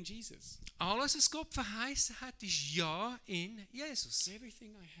okay in Jesus. Alles, was Gott verheißen hat, ist Ja in Jesus.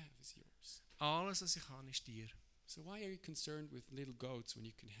 Everything I have is yours. Alles, was ich habe, ist dir. So why are you concerned with little goats when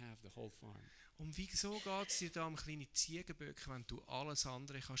you can have the whole farm? Und wieso geht es dir da um kleine Ziegenböcke, wenn du alles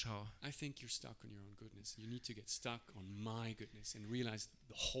andere kannst haben? I think you're stuck on your own goodness. You need to get stuck on my goodness and realize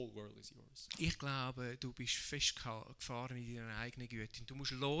the whole world is yours. Ich glaube, du bist festgefahren in deiner eigenen Güte. Du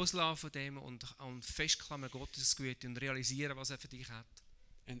musst loslassen von dem und festklammern Gottes Güte und realisieren, was er für dich hat.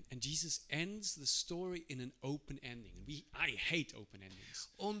 And Jesus ends the story in an open ending. And I hate open endings.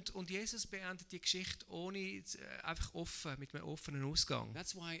 Und Jesus beendet die Geschichte einfach offen, mit einem offenen Ausgang.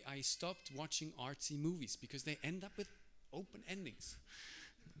 That's why I stopped watching artsy movies, because they end up with open endings.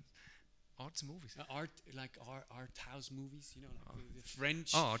 Arts Movies. Art house movies, you know, like the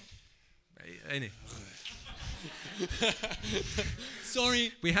French. Art. Any.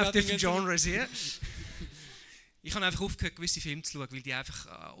 Sorry. We have nothing different else. genres here. Ich habe einfach aufgehört, gewisse Filme zu schauen, weil die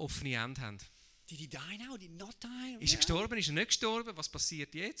einfach offene Ende haben. Did he die now? Did he not die? Ist er gestorben? Ist er nicht gestorben? Was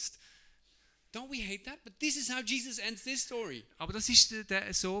passiert jetzt? Don't we hate that? But this is how Jesus ends this story. Aber das ist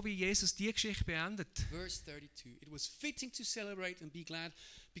so, wie Jesus die Geschichte beendet. Verse 32. It was fitting to celebrate and be glad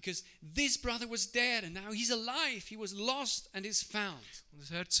because this brother was dead and now he's alive. He was lost and is found. Und es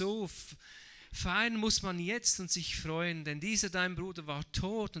hört so auf. Feiern muss man jetzt und sich freuen, denn dieser dein Bruder war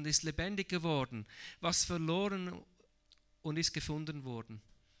tot und ist lebendig geworden, was verloren und ist gefunden worden.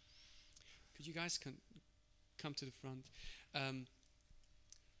 Could you guys come to the front?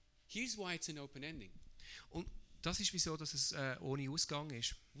 Here's why it's an open ending. Und das ist wieso, dass es ohne Ausgang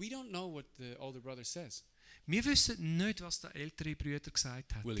ist. We don't know what the older brother says. Wir wissen nicht, was der ältere Bruder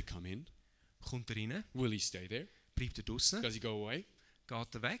gesagt hat. Will he come in? Kommt er rein? Will he stay there? Bleibt er draußen? Does he go away?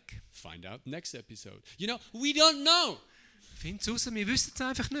 Geht er weg? Find out next episode. You know, we don't know. Findet es raus, wir wissen es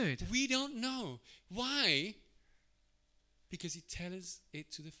einfach nicht. We don't know. Why? Because he tells it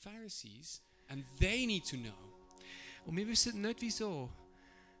to the Pharisees and they need to know. Und wir wissen nicht, wieso.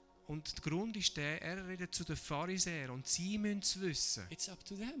 Und der Grund ist der, er redet zu den Pharisäern und sie müssen es wissen. It's up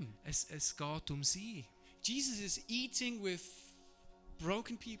to them. Es geht um sie. Jesus is eating with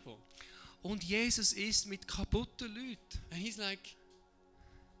broken people. Und Jesus isst mit kaputten Leuten. And he's like,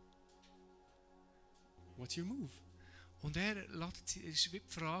 what's your move? Und er lässt ist wie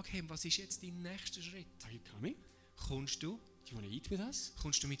die Frage, hey, was ist jetzt dein nächster Schritt? Are you coming? Kommst du? Do you want to eat with us?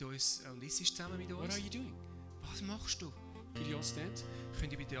 Kommst du mit uns und isst zusammen mit What uns? are you doing? Was machst du? Could you all stand?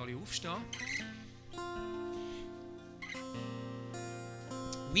 Könnt ihr bitte alle aufstehen?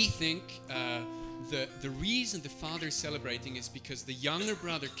 We think the reason the father is celebrating is because the younger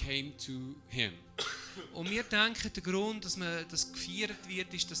brother came to him. Und wir denken, der Grund, dass das gefeiert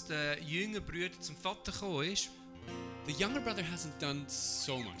wird, ist, dass der jüngere Bruder zum Vater gekommen ist. The younger brother hasn't done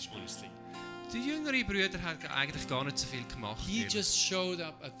so much, honestly. Der jüngere Bruder hat eigentlich gar nicht so viel gemacht. He just showed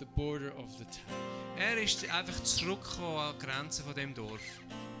up at the border of the town. Er ist einfach zurückgekommen an die Grenze von dem Dorf.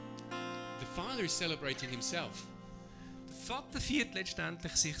 The father is celebrating himself. Der Vater feiert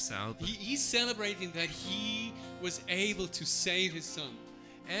letztendlich sich selber. He's celebrating that he was able to save his son.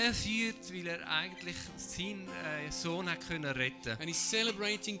 Er feiert, weil er eigentlich seinen Sohn hat können retten. And he's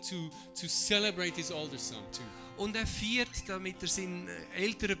celebrating to celebrate his older son too. Und er feiert, damit er seinen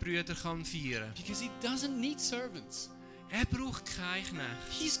älteren Bruder kann feiern. Because he doesn't need servants. Er braucht keinen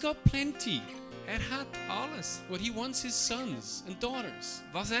Knecht. He's got plenty. Er hat alles. What he wants is sons and daughters.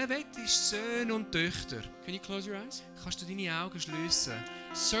 Was er will, ist Söhne und Töchter. Can you close your eyes? Kannst du deine Augen schliessen?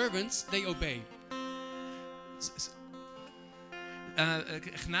 Servants, they obey.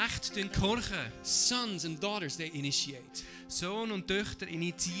 Knechte tun gehorchen. Sons and daughters, they initiate. Sohn und Töchter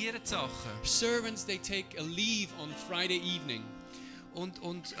initiieren die Sachen. Servants, they take a leave on Friday evening. Und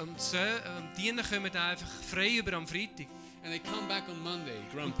Diener kommen einfach frei über am Freitag. And they come back on Monday,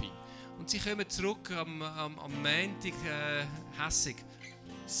 grumpy. Und sie kommen zurück am Montag hässig.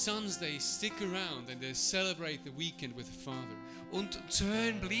 Sons, they stick around and they celebrate the weekend with the father. Und die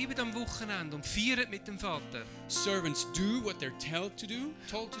Söhne bleiben am Wochenende und feiern mit dem Vater. Servants do what they're told to do.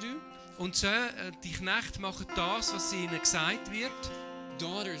 Und die Knechte machen das, was ihnen gesagt wird.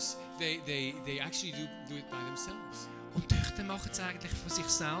 Daughters, they actually do it by themselves. Und die Töchter machen es eigentlich von sich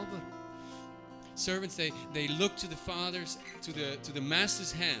selber. Servants, they look to the father's, to the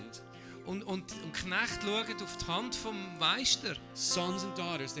master's hand. Und Knechte schauen auf die Hand vom Meister. Sons and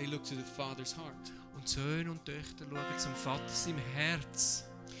daughters, they look to the father's heart. Und Söhne und Töchter schauen zum Vater seinem Herz.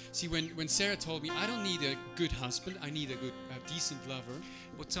 See, when Sarah told me, I don't need a good husband, I need a decent lover.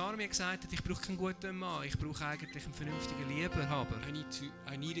 Wo Sarah mir gesagt hat, ich brauche keinen guten Mann, ich brauche eigentlich einen vernünftigen Liebhaber.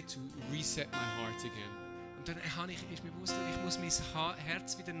 I needed to reset my heart again. Und dann ist mir bewusst, ich muss mein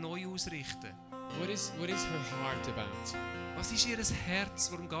Herz wieder neu ausrichten. What is her heart about? Was ist ihr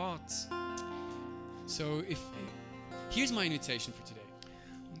Herz? Worum geht's? So here's my invitation for today.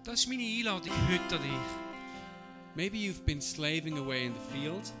 Und das ist meine Einladung heute an dich. Maybe you've been slaving away in the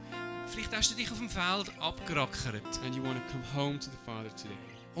field Vielleicht hast du dich auf dem Feld abgerackert. and you want to come home to the Father today.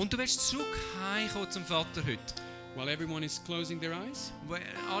 Und du willst zurück heimkommen zum Vater heute. While everyone is closing their eyes, Wo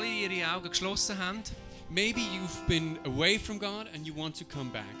alle ihre Augen geschlossen haben. maybe you've been away from God and you want to come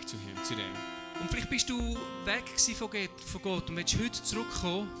back to Him today. Und vielleicht bist du weg von Gott und willst heute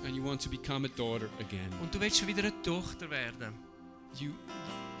zurückkommen. And you want to become a daughter again. Und du willst schon wieder eine Tochter werden. You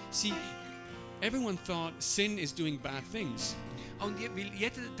see, everyone thought sin is doing bad things. Und weil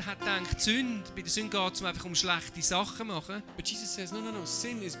jeder hat gedacht, bei der Sünde geht es einfach um schlechte Sachen machen. But Jesus says, no,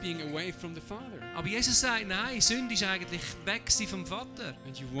 sin is being away from the Father. Aber Jesus sagt, nein, Sünde ist eigentlich weg vom Vater.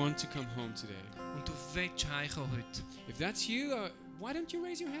 And you want to come home today. Und du willst heimkommen heute. If that's you, why don't you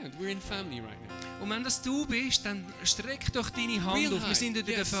raise your hand? We're in family right now. Und wenn das du bist, dann streck doch deine Hand Real auf. Wir high. sind in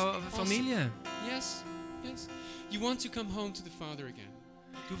der Yes. Familie. Yes. You want to come home to the Father again.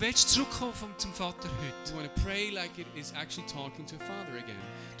 Du willst zurückkommen zum Vater heute. You want to pray like it is actually talking to a Father again.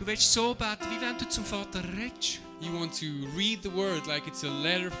 Du willst so beten, wie wenn du zum Vater redest. You want to read the Word like it's a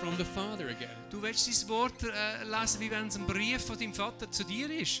letter from the Father again. Du willst dein Wort lesen, wie wenn es ein Brief von deinem Vater zu dir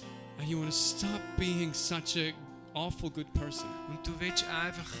ist. And you want to stop being such a awful good person. Und du willst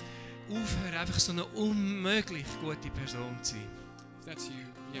einfach aufhören, einfach so eine unmöglich gute Person zu sein. If that's you,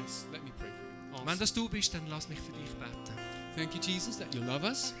 yes, let me pray for you. Wenn das du bist, dann lass mich für dich beten. Thank you, Jesus, that you love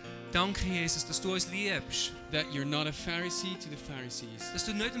us, Danke, Jesus, dass du uns liebst. that you're not a Pharisee to the Pharisees. Dass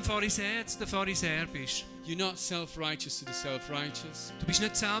du nicht ein Pharisäer zu den Pharisäern bist. You're not self-righteous to the self-righteous. Du bist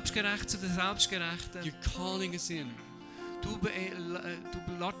nicht selbstgerecht zu den Selbstgerechten. You're calling us in Du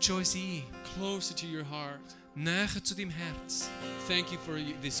lädst uns ein. closer to your heart. Näher zu deinem Herz. Thank you for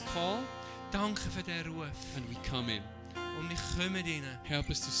this call, Danke für diesen Ruf. and we come in. Und wir kommen rein. Help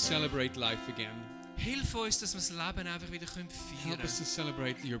us to celebrate life again. Hilf uns, dass wir das Leben einfach wieder feiern Help können. us to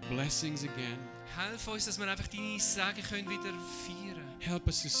celebrate your blessings again. Hilf uns, dass wir einfach deine Sagen können wieder feiern. Help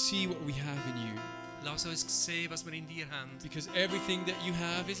us to see what we have in you. Lass uns sehen, was wir in dir haben. Because everything that you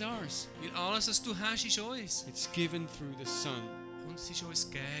have is ours. Weil alles, was du hast, ist uns. It's given through the Son. Und es ist uns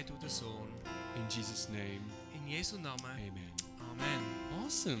gegeben durch den Sohn. In Jesus' name, In Jesu Namen. amen. Amen.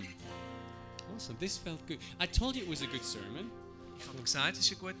 Awesome. Awesome. This felt good. I told you it was a good sermon. Ich habe gesagt, es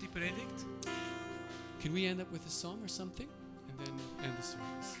ist eine gute Predigt. Can we end up with a song or something? And then end the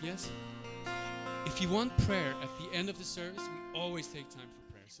service? Yes? If you want prayer at the end of the service, we always take time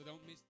for prayer. So don't miss.